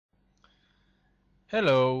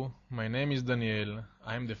Hello, my name is Daniel.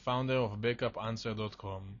 I am the founder of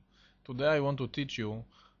BackupAnswer.com. Today I want to teach you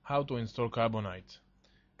how to install Carbonite.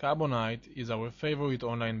 Carbonite is our favorite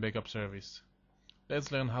online backup service. Let's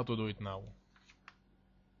learn how to do it now.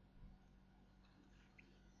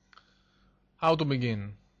 How to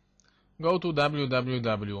begin? Go to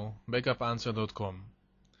www.backupanswer.com.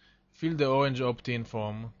 Fill the orange opt-in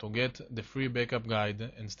form to get the free backup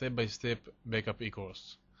guide and step-by-step backup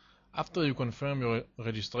e-course. After you confirm your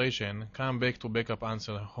registration, come back to Backup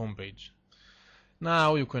Answer homepage.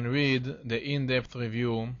 Now you can read the in-depth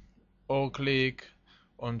review or click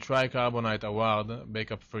on Try Carbonite Award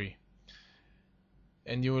Backup Free,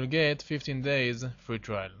 and you will get 15 days free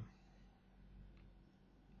trial.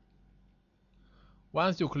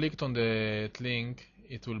 Once you clicked on the link,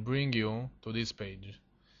 it will bring you to this page.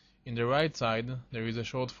 In the right side, there is a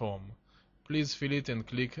short form. Please fill it and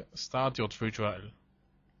click Start your free trial.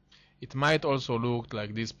 It might also look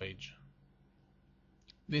like this page.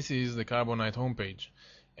 This is the Carbonite homepage,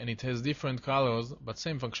 and it has different colors but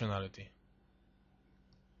same functionality.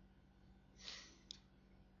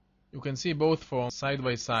 You can see both forms side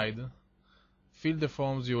by side. Fill the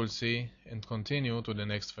forms you will see and continue to the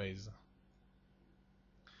next phase.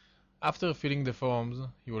 After filling the forms,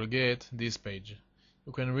 you will get this page.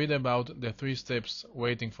 You can read about the 3 steps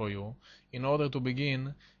waiting for you. In order to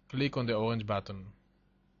begin, click on the orange button.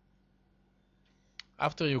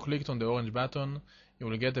 After you clicked on the orange button, you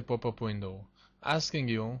will get a pop-up window asking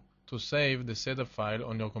you to save the setup file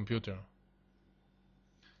on your computer.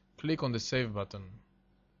 Click on the Save button.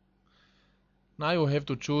 Now you have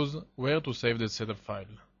to choose where to save the setup file.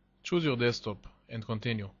 Choose your desktop and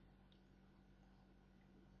continue.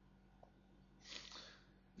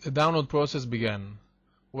 The download process began.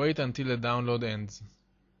 Wait until the download ends.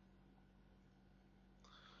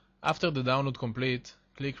 After the download complete,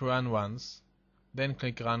 click Run once. Then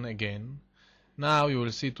click Run again. Now you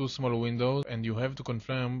will see 2 small windows and you have to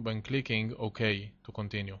confirm by clicking OK to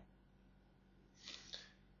continue.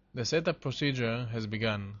 The setup procedure has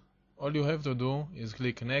begun. All you have to do is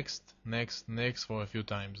click Next, Next, Next for a few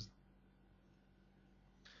times.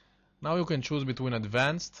 Now you can choose between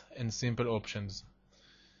advanced and simple options.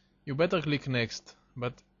 You better click Next,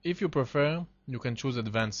 but if you prefer, you can choose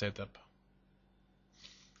Advanced Setup.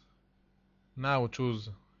 Now choose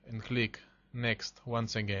and click Next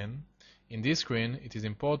once again. In this screen, it is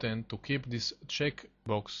important to keep this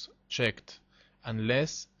checkbox checked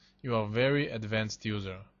unless you are a very advanced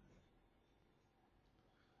user.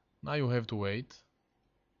 Now you have to wait.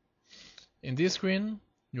 In this screen,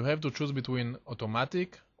 you have to choose between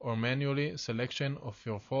automatic or manually selection of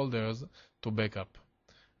your folders to backup.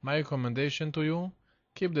 My recommendation to you,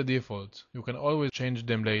 keep the default. You can always change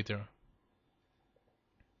them later.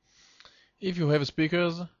 If you have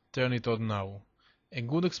speakers, turn it on now. A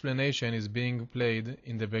good explanation is being played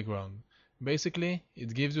in the background. Basically,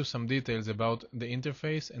 it gives you some details about the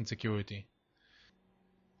interface and security.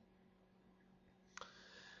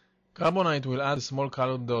 Carbonite will add small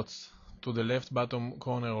colored dots to the left bottom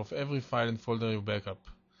corner of every file and folder you backup.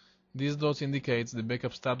 These dots indicates the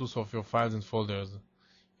backup status of your files and folders.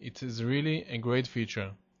 It is really a great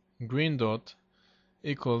feature. Green dot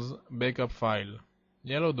equals backup file.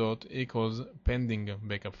 Yellow dot equals pending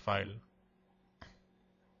backup file.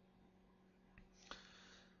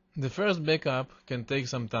 The first backup can take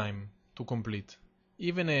some time to complete,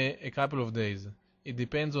 even a couple of days. It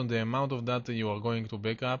depends on the amount of data you are going to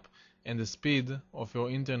backup and the speed of your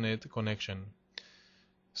internet connection.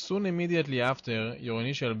 Soon immediately after your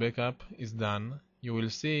initial backup is done, you will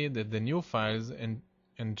see that the new files and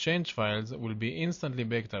change files will be instantly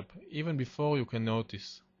backed up, even before you can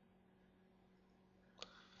notice.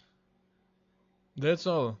 That's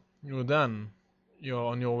all. You're done. You're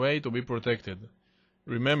on your way to be protected.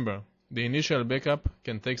 Remember, the initial backup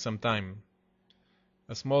can take some time.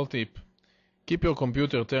 A small tip. Keep your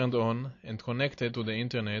computer turned on and connected to the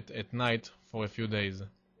internet at night for a few days.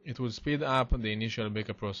 It will speed up the initial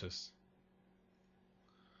backup process.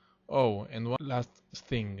 Oh, and one last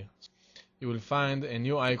thing. You will find a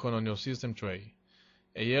new icon on your system tray.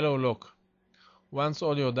 A yellow lock. Once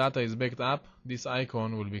all your data is backed up, this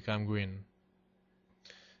icon will become green.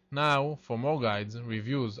 Now, for more guides,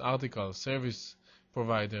 reviews, articles, service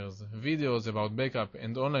providers, videos about backup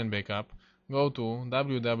and online backup, go to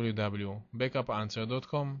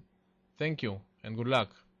www.backupanswer.com. Thank you and good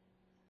luck.